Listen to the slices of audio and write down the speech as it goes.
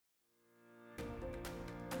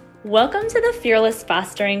Welcome to the Fearless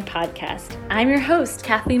Fostering Podcast. I'm your host,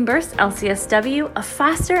 Kathleen Burst, LCSW, a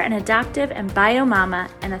foster and adoptive and bio mama,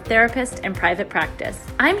 and a therapist in private practice.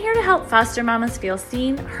 I'm here to help foster mamas feel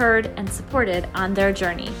seen, heard, and supported on their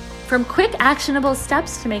journey. From quick, actionable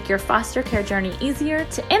steps to make your foster care journey easier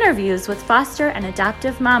to interviews with foster and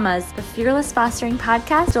adoptive mamas, the Fearless Fostering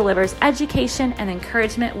Podcast delivers education and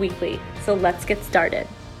encouragement weekly. So let's get started.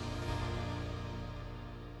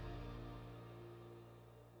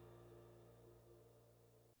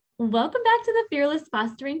 Welcome back to the Fearless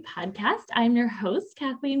Fostering Podcast. I'm your host,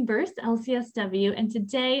 Kathleen Burst, LCSW, and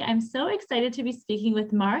today I'm so excited to be speaking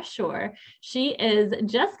with Mara Shore. She is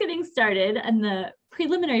just getting started in the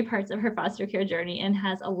preliminary parts of her foster care journey and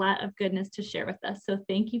has a lot of goodness to share with us. So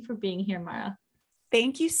thank you for being here, Mara.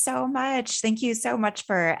 Thank you so much. Thank you so much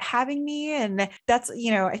for having me. And that's, I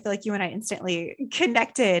feel like you and I instantly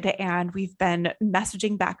connected, and we've been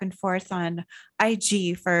messaging back and forth on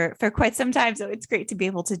IG for quite some time. So it's great to be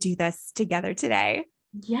able to do this together today.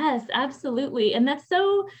 Yes, absolutely. And that's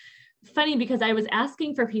so funny because I was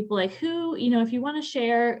asking for people like who, if you want to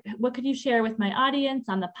share, what could you share with my audience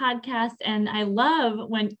on the podcast? And I love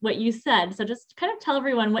what you said. So just kind of tell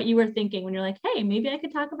everyone what you were thinking when you're like, hey, maybe I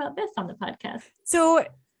could talk about this on the podcast. So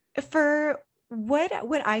for what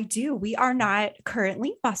I do, we are not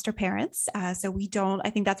currently foster parents. So we don't, I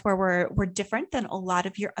think that's where we're different than a lot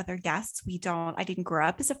of your other guests. I didn't grow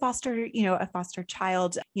up as a foster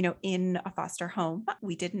child, in a foster home.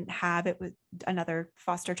 We didn't have it with another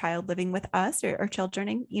foster child living with us or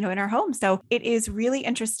children, in our home. So it is really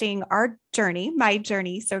interesting, my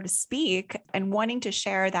journey, so to speak, and wanting to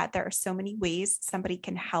share that there are so many ways somebody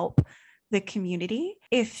can help the community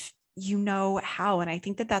if you know how. And I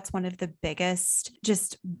think that that's one of the biggest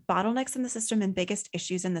just bottlenecks in the system and biggest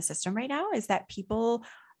issues in the system right now is that people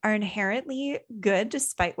are inherently good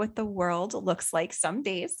despite what the world looks like some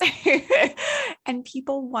days. And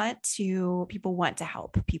people want to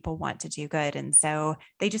help, people want to do good. And so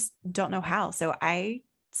they just don't know how. So I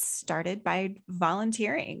started by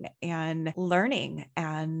volunteering and learning,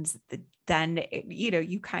 and then,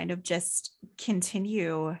 you kind of just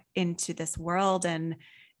continue into this world. And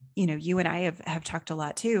you and I have talked a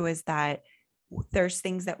lot too, is that there's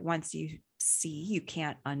things that once you see, you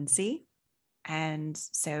can't unsee. And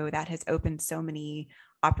so that has opened so many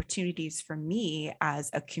opportunities for me as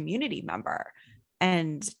a community member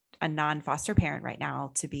and a non-foster parent right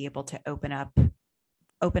now to be able to open up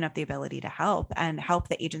the ability to help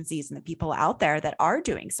the agencies and the people out there that are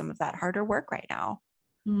doing some of that harder work right now.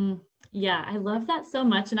 Yeah, I love that so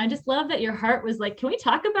much. And I just love that your heart was like, can we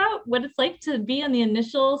talk about what it's like to be on the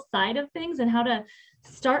initial side of things and how to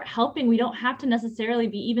start helping? We don't have to necessarily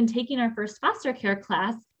be even taking our first foster care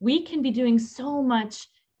class. We can be doing so much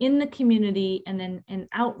in the community and then in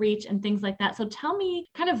outreach and things like that. So tell me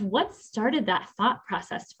kind of what started that thought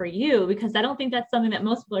process for you, because I don't think that's something that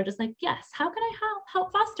most people are just like, yes, how can I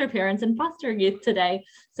help foster parents and foster youth today?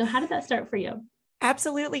 So how did that start for you?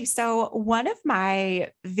 Absolutely. So one of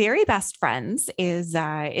my very best friends is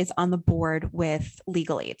on the board with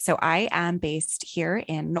Legal Aid. So I am based here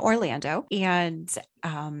in Orlando, and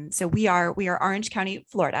so we are Orange County,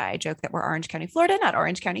 Florida. I joke that we're Orange County, Florida, not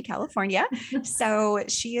Orange County, California. So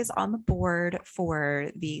she is on the board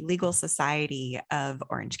for the Legal Society of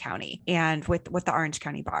Orange County and with the Orange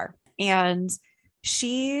County Bar. And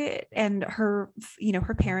she and her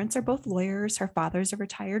parents are both lawyers. Her father's a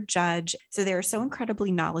retired judge. So they're so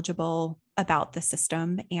incredibly knowledgeable about the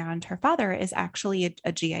system. And her father is actually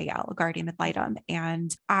a GAL, a guardian ad litem.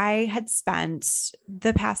 And I had spent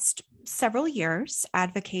the past several years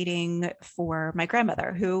advocating for my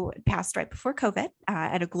grandmother, who passed right before COVID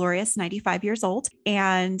at a glorious 95 years old.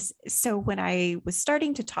 And so when I was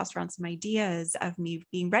starting to toss around some ideas of me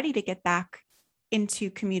being ready to get back into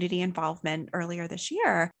community involvement earlier this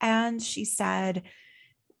year. And she said,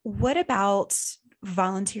 what about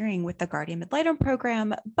volunteering with the Guardian Ad Litem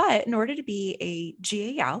program? But in order to be a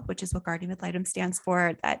GAL, which is what Guardian Ad Litem stands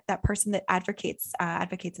for, that person that advocates at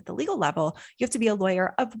the legal level, you have to be a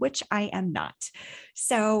lawyer, of which I am not.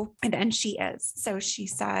 So, and she is. So she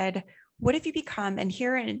said, what if you become, and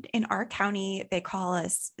here in our county, they call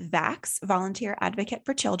us VACs, Volunteer Advocate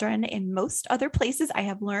for Children. In most other places I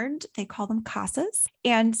have learned, they call them CASAs.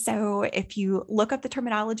 And so if you look up the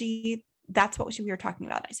terminology, that's what we were talking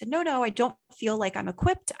about. I said, no, I don't feel like I'm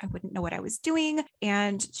equipped. I wouldn't know what I was doing.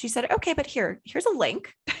 And she said, okay, but here's a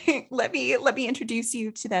link. let me introduce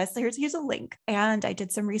you to this. Here's a link. And I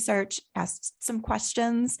did some research, asked some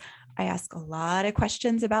questions. I ask a lot of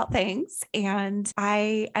questions about things, and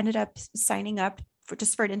I ended up signing up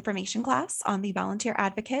just for an information class on the volunteer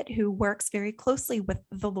advocate who works very closely with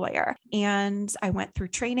the lawyer. And I went through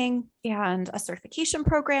training and a certification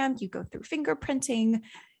program. You go through fingerprinting.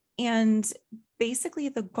 And basically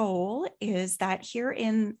the goal is that here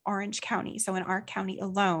in Orange County, so in our county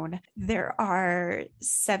alone, there are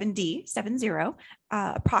 70,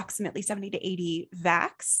 approximately 70 to 80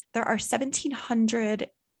 VACs. There are 1,700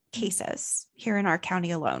 cases here in our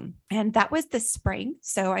county alone. And that was this spring.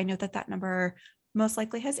 So I know that number most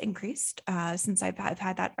likely has increased since I've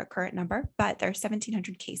had that current number, but there are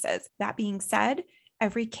 1,700 cases. That being said,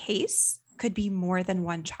 every case could be more than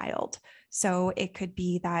one child. So it could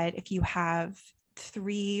be that if you have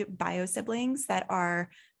 3 bio siblings that are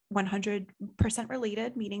 100%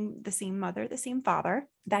 related, meaning the same mother, the same father,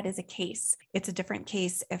 that is a case. It's a different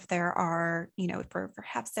case if there are, for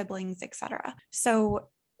half siblings, et cetera. So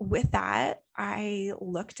with that, I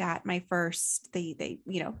looked at my first, they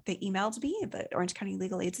emailed me, the Orange County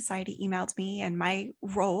Legal Aid Society emailed me, and my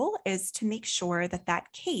role is to make sure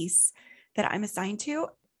that case that I'm assigned to,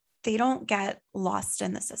 they don't get lost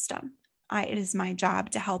in the system. It is my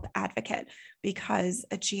job to help advocate, because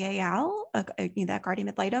a GAL, that guardian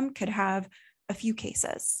ad litem, could have a few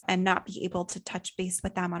cases and not be able to touch base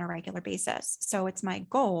with them on a regular basis. So it's my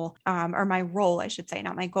goal, or my role, I should say,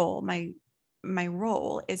 not my goal. My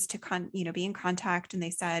role is to be in contact. And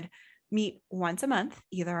they said, meet once a month,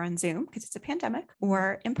 either on Zoom, because it's a pandemic,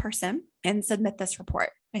 or in person, and submit this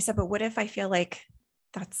report. I said, but what if I feel like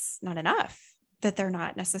that's not enough, that they're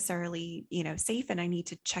not necessarily, safe, and I need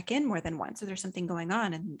to check in more than once, so there's something going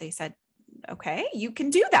on? And they said, okay, you can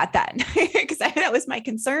do that then. Because that was my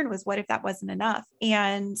concern, was what if that wasn't enough?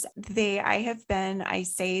 And I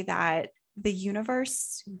say that the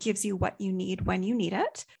universe gives you what you need when you need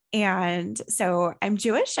it. And so I'm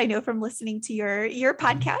Jewish. I know from listening to your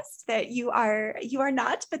podcast that you are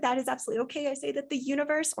not, but that is absolutely okay. I say that the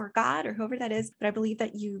universe, or God, or whoever that is, but I believe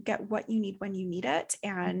that you get what you need when you need it.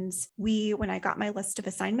 And when I got my list of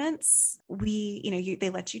assignments, they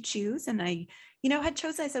let you choose. And I, had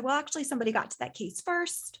chosen, I said, well, actually somebody got to that case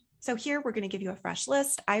first. So here we're going to give you a fresh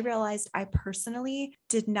list. I realized I personally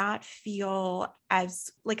did not feel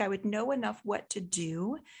as like I would know enough what to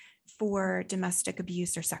do for domestic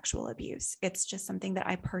abuse or sexual abuse. It's just something that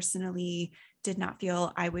I personally did not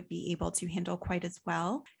feel I would be able to handle quite as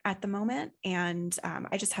well at the moment. And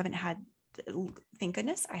I just haven't had, thank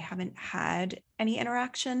goodness, I haven't had any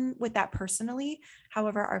interaction with that personally.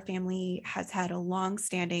 However, our family has had a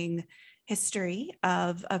long-standing history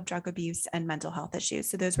of drug abuse and mental health issues.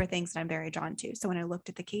 So those were things that I'm very drawn to. So when I looked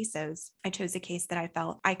at the cases, I chose a case that I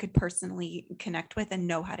felt I could personally connect with and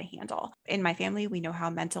know how to handle. In my family, we know how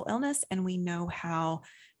mental illness and we know how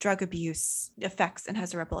drug abuse affects and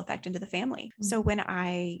has a ripple effect into the family. Mm-hmm. So when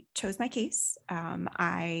I chose my case,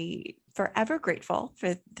 I forever grateful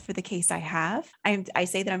for the case I have. I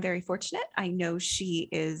say that I'm very fortunate. I know she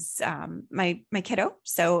is my kiddo,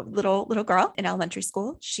 so little girl in elementary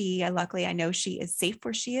school. I know she is safe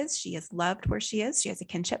where she is. She is loved where she is. She has a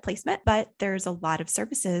kinship placement, but there's a lot of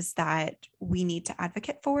services that we need to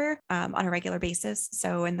advocate for on a regular basis.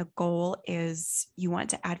 So, and the goal is you want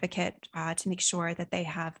to advocate to make sure that they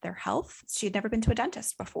have their health. She had never been to a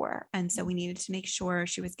dentist before. And so we needed to make sure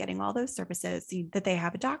she was getting all those services, that they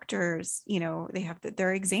have a doctor, they have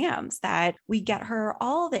their exams, that we get her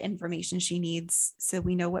all the information she needs so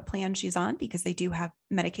we know what plan she's on, because they do have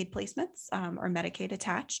Medicaid placements or Medicaid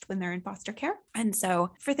attached when they're in foster care. And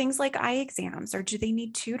so for things like eye exams, or do they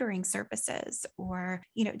need tutoring services, or,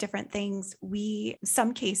 different things,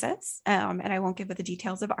 some cases, and I won't give the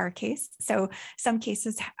details of our case. So some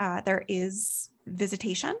cases there is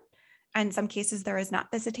visitation. And some cases there is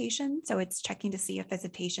not visitation. So it's checking to see if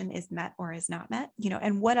visitation is met or is not met,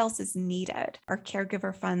 and what else is needed. Are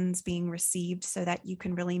caregiver funds being received so that you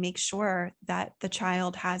can really make sure that the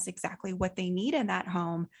child has exactly what they need in that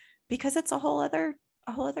home, because it's a whole other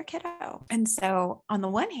kiddo. And so on the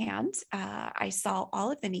one hand, I saw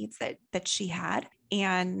all of the needs that she had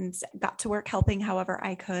and got to work helping however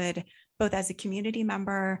I could, both as a community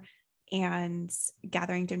member and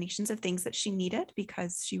gathering donations of things that she needed,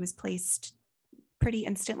 because she was placed pretty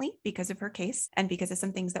instantly because of her case and because of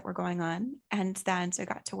some things that were going on. And then so I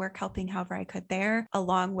got to work helping however I could there,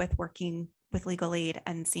 along with working with legal aid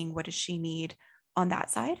and seeing what does she need on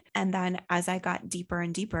that side. And then as I got deeper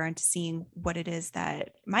and deeper into seeing what it is that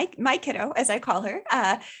my kiddo, as I call her,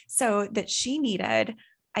 so that she needed,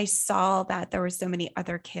 I saw that there were so many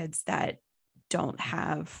other kids that don't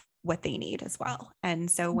have what they need as well. And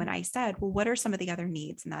so when I said, well, what are some of the other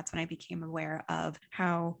needs? And that's when I became aware of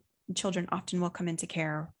how children often will come into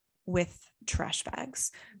care with trash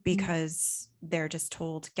bags because they're just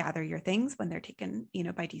told gather your things when they're taken,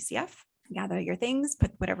 by DCF. Gather your things,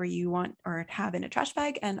 put whatever you want or have in a trash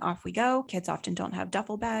bag, and off we go. Kids often don't have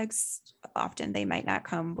duffel bags. Often they might not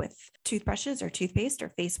come with toothbrushes or toothpaste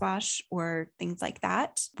or face wash or things like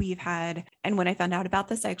that. And when I found out about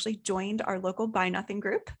this, I actually joined our local Buy Nothing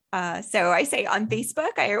group. So I say on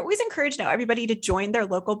Facebook, I always encourage now everybody to join their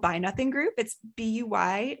local Buy Nothing group. It's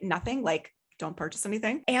BUY nothing, like don't purchase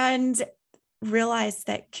anything. And realize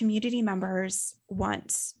that community members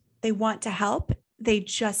want to help. They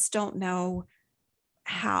just don't know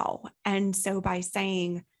how. And so by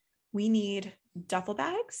saying we need duffel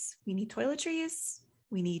bags, we need toiletries,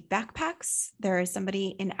 we need backpacks. There is somebody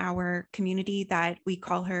in our community that we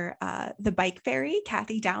call her the Bike Fairy.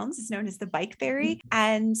 Kathy Downs is known as the Bike Fairy.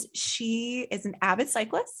 And she is an avid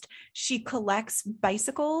cyclist. She collects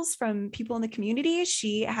bicycles from people in the community.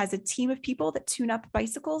 She has a team of people that tune up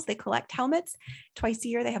bicycles. They collect helmets. Twice a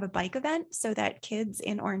year, they have a bike event so that kids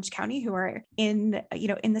in Orange County who are in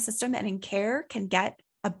the system and in care can get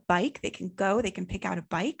a bike. They can go, they can pick out a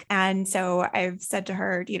bike. And so I've said to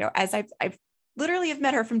her, as I've literally have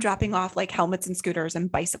met her from dropping off like helmets and scooters and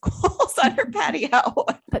bicycles on her patio,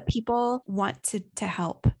 but people want to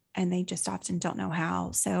help and they just often don't know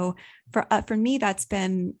how. So for me, that's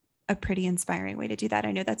been a pretty inspiring way to do that.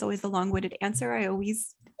 I know that's always the long-winded answer. I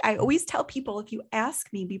always tell people, if you ask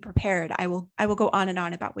me, be prepared. I will go on and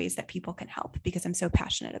on about ways that people can help because I'm so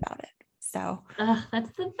passionate about it. So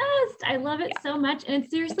that's the best. I love it so much. And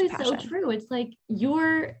it's seriously so true. It's like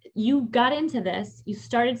you got into this, you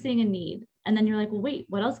started seeing a need, and then you're like, well, wait,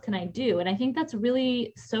 what else can I do? And I think that's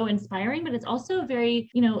really so inspiring, but it's also very,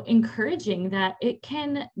 encouraging that it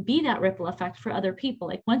can be that ripple effect for other people.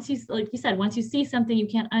 Like once you see something, you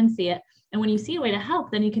can't unsee it. And when you see a way to help,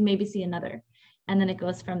 then you can maybe see another, and then it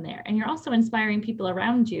goes from there. And you're also inspiring people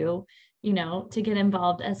around you, to get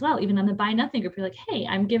involved as well. Even on the Buy Nothing group, you're like, hey,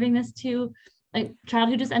 I'm giving this to a child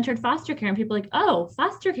who just entered foster care, and people are like, oh,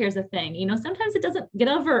 foster care is a thing. Sometimes it doesn't get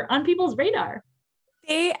over on people's radar.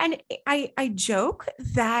 I joke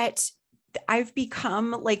that I've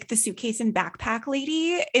become like the suitcase and backpack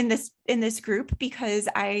lady in this group because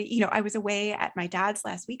I was away at my dad's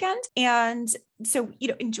last weekend. And so,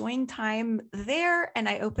 enjoying time there. And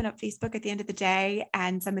I open up Facebook at the end of the day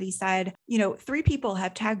and somebody said, 3 people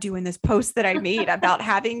have tagged you in this post that I made about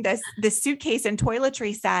having this suitcase and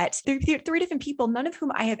toiletry set. 3 different people, none of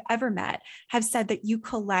whom I have ever met, have said that you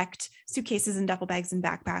collect suitcases and duffel bags and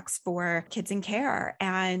backpacks for kids in care.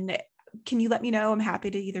 And can you let me know? I'm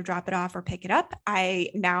happy to either drop it off or pick it up. I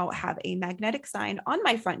now have a magnetic sign on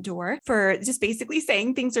my front door for just basically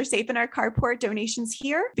saying things are safe in our carport, donations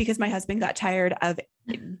here, because my husband got tired of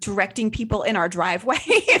directing people in our driveway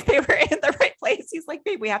if they were in the right place. He's like,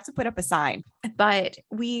 babe, we have to put up a sign. But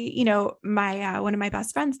we, my one of my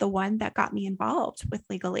best friends, the one that got me involved with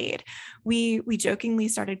Legal Aid, we jokingly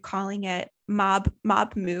started calling it mob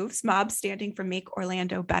moves, mob standing for Make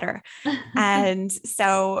Orlando Better. And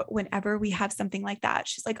so whenever we have something like that,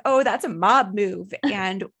 she's like, oh, that's a mob move.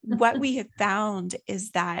 And what we have found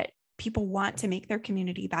is that people want to make their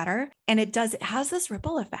community better. And it has this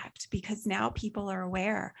ripple effect because now people are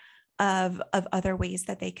aware of other ways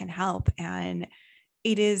that they can help. And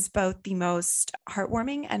it is both the most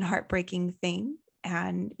heartwarming and heartbreaking thing.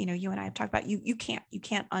 And, you and I have talked about you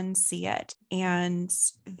can't unsee it. And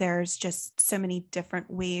there's just so many different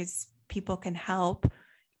ways people can help,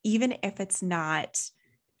 even if it's not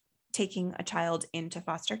taking a child into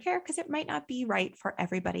foster care, because it might not be right for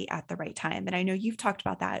everybody at the right time. And I know you've talked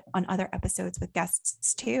about that on other episodes with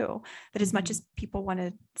guests too, that as much as people want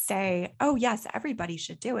to say, oh yes, everybody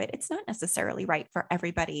should do it, it's not necessarily right for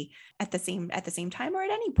everybody at the same time or at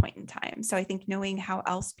any point in time. So I think knowing how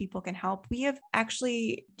else people can help, we have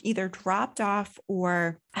actually either dropped off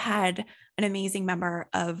or had an amazing member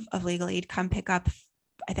of Legal Aid come pick up.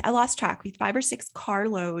 I lost track. We had 5 or 6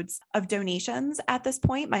 carloads of donations at this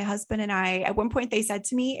point. My husband and I, at one point, they said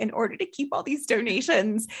to me, in order to keep all these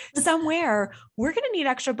donations somewhere, we're going to need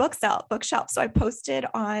extra bookshelves. So I posted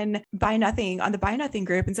on the Buy Nothing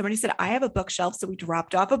group, and somebody said, I have a bookshelf. So we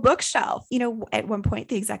dropped off a bookshelf. At one point,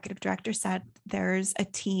 the executive director said, there's a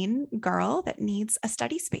teen girl that needs a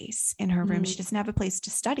study space in her room. She doesn't have a place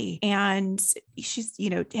to study. And she's,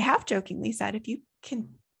 half jokingly said, if you can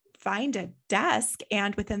find a desk.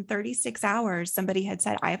 And within 36 hours, somebody had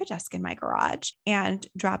said, I have a desk in my garage, and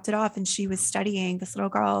dropped it off. And she was studying, this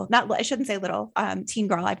little girl, I shouldn't say little, teen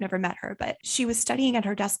girl. I've never met her, but she was studying at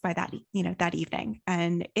her desk by that evening.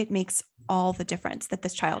 And it makes all the difference that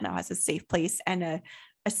this child now has a safe place and a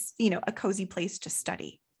cozy place to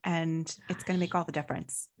study. And it's going to make all the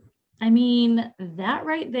difference. I mean, that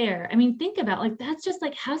right there. I mean, think about like, that's just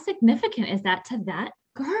like, how significant is that to that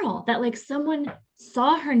girl that like someone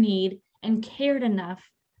saw her need and cared enough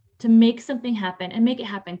to make something happen and make it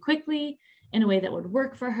happen quickly in a way that would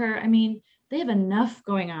work for her. I mean, they have enough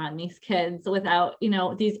going on, these kids, without,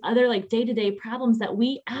 these other like day-to-day problems that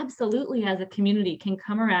we absolutely as a community can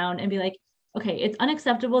come around and be like, okay, it's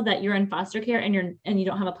unacceptable that you're in foster care and you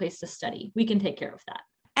don't have a place to study. We can take care of that.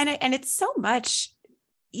 And it's so much,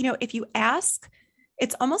 if you ask,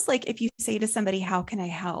 it's almost like if you say to somebody, how can I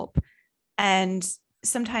help? And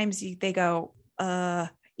sometimes they go,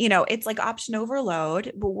 it's like option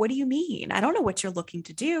overload. But what do you mean? I don't know what you're looking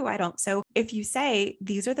to do. So if you say,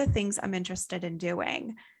 these are the things I'm interested in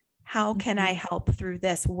doing, how can I help through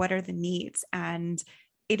this? What are the needs? And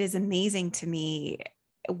it is amazing to me,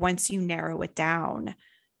 once you narrow it down,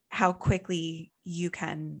 how quickly you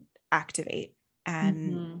can activate.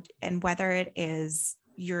 And whether it is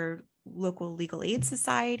your local legal aid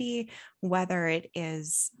society, whether it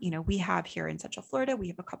is, we have here in Central Florida, we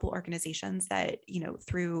have a couple organizations that,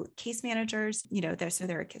 through case managers,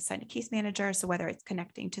 they're assigned a case manager. So whether it's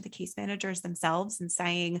connecting to the case managers themselves and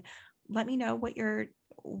saying, let me know what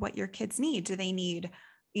your kids need. Do they need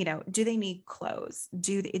clothes?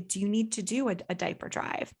 Do you need to do a diaper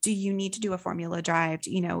drive? Do you need to do a formula drive?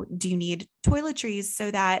 Do you need toiletries? So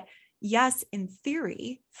that, yes, in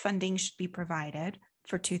theory, funding should be provided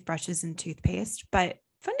for toothbrushes and toothpaste, but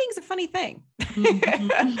funding is a funny thing.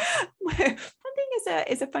 Funding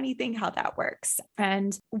is a funny thing, how that works.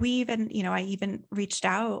 And I even reached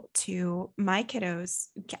out to my kiddos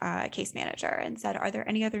case manager and said, are there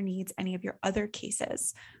any other needs any of your other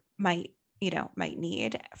cases might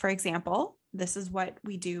need? For example, this is what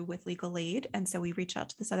we do with legal aid. And so we reached out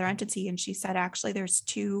to this other entity, and she said, actually, there's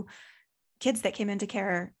 2 kids that came into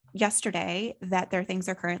care yesterday that their things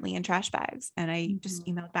are currently in trash bags. And I just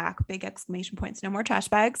emailed back, big exclamation points, no more trash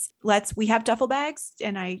bags. We have duffel bags.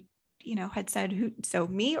 And I, had said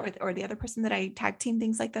me or the other person that I tag team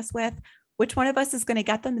things like this with, which one of us is going to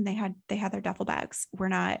get them? And they had their duffel bags.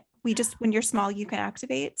 When you're small, you can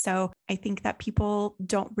activate. So I think that people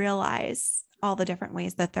don't realize all the different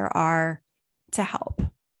ways that there are to help.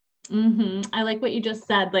 I like what you just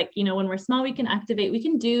said. Like, when we're small, we can activate, we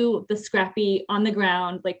can do the scrappy on the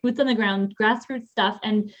ground, like boots on the ground, grassroots stuff.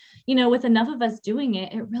 And, with enough of us doing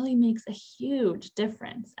it, it really makes a huge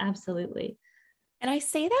difference. Absolutely. And I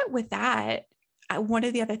say that with that, one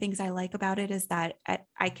of the other things I like about it is that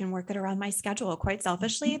I can work it around my schedule, quite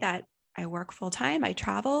selfishly, that I work full time, I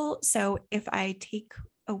travel. So if I take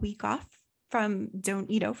a week off from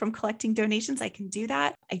collecting donations, I can do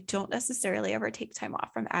that. I don't necessarily ever take time off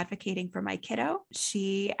from advocating for my kiddo.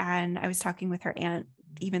 I was talking with her aunt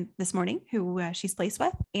even this morning, who she's placed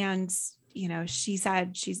with, and she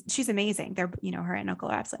said she's amazing. Her aunt and uncle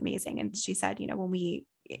are absolutely amazing. And she said, when we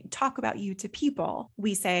talk about you to people,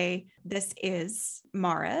 we say, this is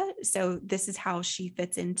Mara, so this is how she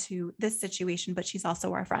fits into this situation, but she's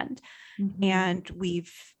also our friend. And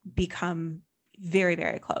we've become very,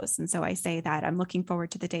 very close. And so I say that I'm looking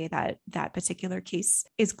forward to the day that that particular case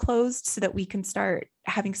is closed so that we can start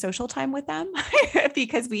having social time with them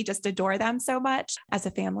because we just adore them so much as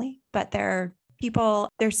a family. But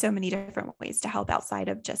there's so many different ways to help outside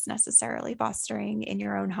of just necessarily fostering in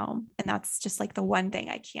your own home. And that's just like the one thing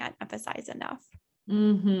I can't emphasize enough.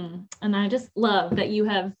 And I just love that you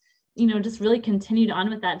have just really continued on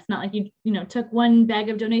with that. It's not like you took one bag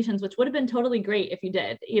of donations, which would have been totally great if you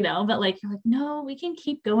did, but like, you're like, no, we can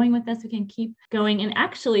keep going with this. We can keep going. And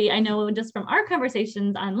actually, I know just from our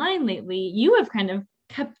conversations online lately, you have kind of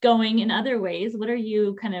kept going in other ways. Where are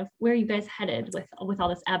you guys headed with all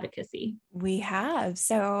this advocacy? We have.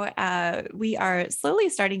 So we are slowly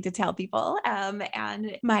starting to tell people.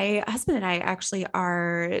 And my husband and I actually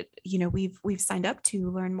are, we've signed up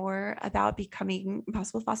to learn more about becoming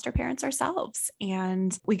possible foster parents ourselves.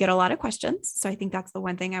 And we get a lot of questions. So I think that's the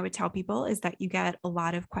one thing I would tell people, is that you get a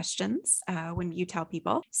lot of questions when you tell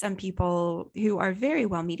people. Some people who are very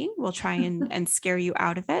well-meaning will try and scare you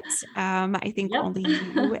out of it. I think only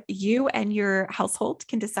you and your household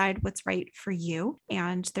can decide what's right for you.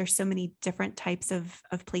 And there's so many different types of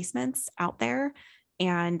placements out there.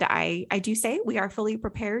 And I do say we are fully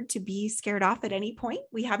prepared to be scared off at any point.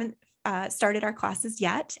 We haven't started our classes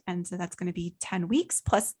yet. And so that's going to be 10 weeks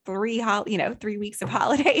plus 3 weeks of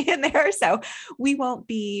holiday in there. So we won't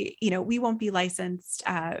be licensed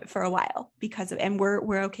for a while and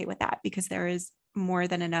we're okay with that, because there is more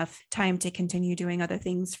than enough time to continue doing other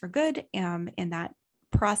things for good in that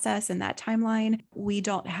process and that timeline. We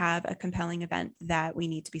don't have a compelling event that we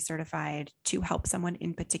need to be certified to help someone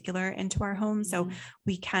in particular into our home. So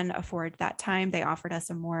we can afford that time. They offered us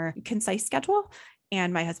a more concise schedule.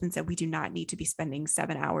 And my husband said, we do not need to be spending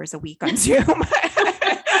 7 hours a week on Zoom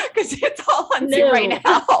because it's all on Zoom right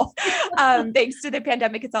now. Thanks to the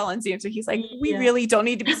pandemic, it's all on Zoom. So he's like, we really don't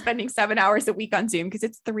need to be spending 7 hours a week on Zoom because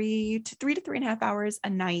it's 3 to 3.5 hours a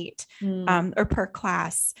night or per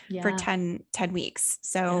class for 10 weeks.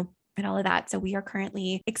 So and all of that. So we are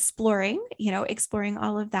currently exploring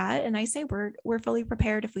all of that. And I say we're fully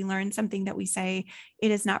prepared. If we learn something that we say it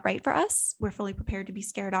is not right for us, we're fully prepared to be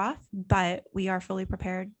scared off, but we are fully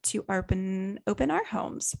prepared to open our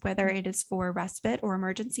homes, whether it is for respite or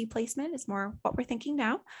emergency placement is more what we're thinking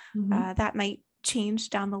now. That might change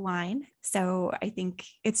down the line. So I think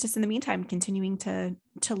it's just in the meantime, continuing to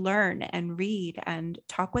learn and read and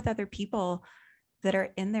talk with other people that are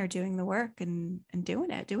in there doing the work and doing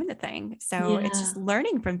the thing. So it's just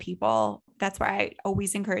learning from people. That's why I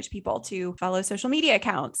always encourage people to follow social media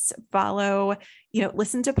accounts,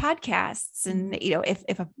 listen to podcasts. And,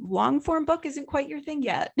 if a long form book isn't quite your thing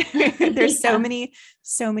yet, there's so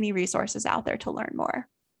many resources out there to learn more.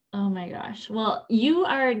 Oh my gosh. Well, you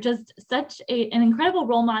are just such an incredible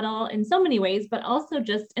role model in so many ways, but also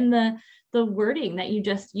just in the wording that you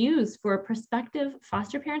just use for prospective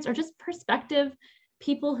foster parents or just prospective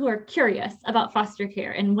people who are curious about foster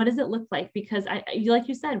care and what does it look like? Because like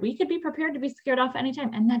you said, we could be prepared to be scared off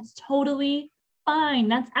anytime, and that's totally fine.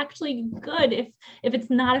 That's actually good if it's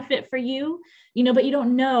not a fit for you, but you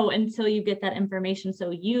don't know until you get that information.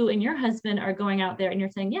 So you and your husband are going out there and you're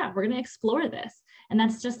saying, yeah, we're going to explore this. And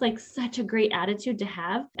that's just like such a great attitude to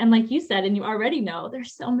have. And like you said, and you already know,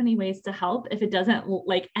 there's so many ways to help. If it doesn't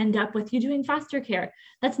like end up with you doing foster care,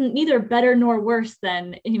 that's neither better nor worse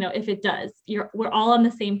than, if it does. We're all on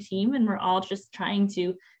the same team, and we're all just trying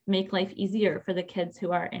to make life easier for the kids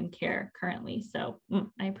who are in care currently. So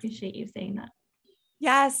I appreciate you saying that.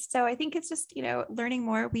 Yes. So I think it's just, learning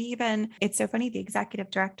more. It's so funny. The executive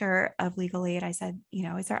director of Legal Aid, I said,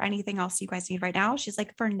 is there anything else you guys need right now? She's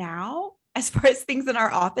like, for now, as far as things in our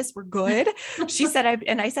office, we're good. She said,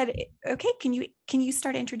 I said, okay, can you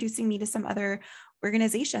start introducing me to some other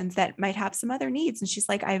organizations that might have some other needs? And she's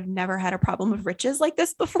like, I've never had a problem of riches like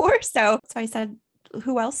this before. So I said,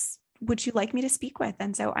 who else would you like me to speak with?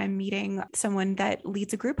 And so I'm meeting someone that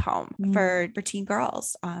leads a group home for teen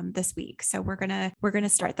girls this week. So we're gonna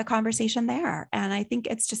start the conversation there. And I think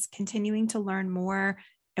it's just continuing to learn more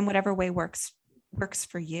in whatever way works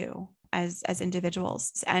for you as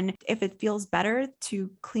individuals. And if it feels better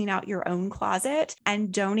to clean out your own closet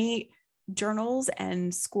and donate journals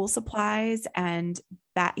and school supplies and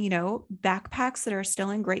backpacks that are still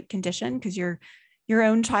in great condition because your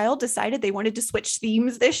own child decided they wanted to switch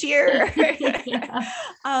themes this year.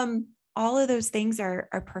 All of those things are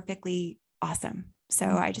perfectly awesome. So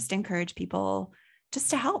I just encourage people just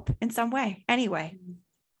to help in some way. Anyway.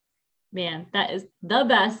 Man, that is the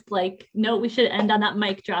best. We should end on that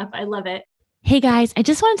mic drop. I love it. Hey guys, I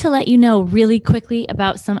just wanted to let you know really quickly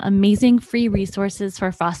about some amazing free resources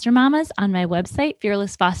for foster mamas on my website,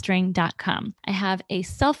 fearlessfostering.com. I have a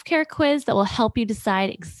self-care quiz that will help you decide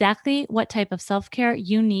exactly what type of self-care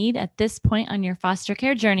you need at this point on your foster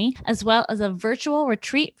care journey, as well as a virtual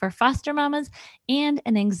retreat for foster mamas and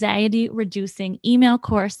an anxiety-reducing email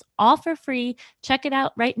course, all for free. Check it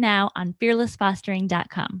out right now on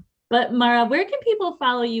fearlessfostering.com. But Mara, where can people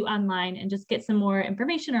follow you online and just get some more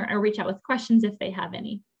information or reach out with questions if they have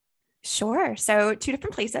any? Sure. So 2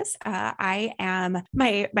 different places. I am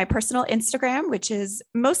my personal Instagram, which is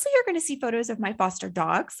mostly you're going to see photos of my foster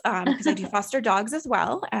dogs because I do foster dogs as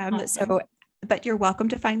well. But you're welcome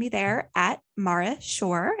to find me there at Mara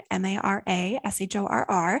Shorr,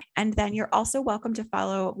 MARASHORR. And then you're also welcome to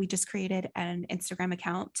follow. We just created an Instagram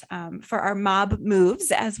account for our mob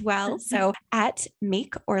moves as well. So at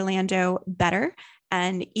Make Orlando Better.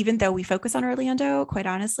 And even though we focus on Orlando, quite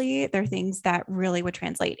honestly, there are things that really would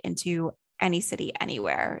translate into any city,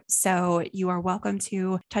 anywhere. So you are welcome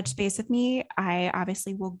to touch base with me. I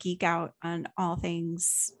obviously will geek out on all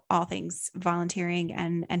things volunteering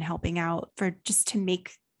and helping out for just to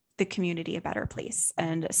make the community a better place.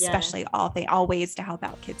 And especially all ways to help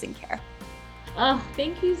out kids in care. Oh,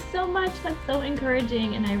 thank you so much. That's so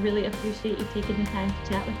encouraging. And I really appreciate you taking the time to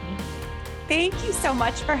chat with me. Thank you so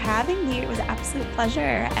much for having me. It was an absolute pleasure.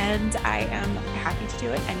 And I am happy to do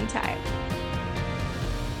it anytime.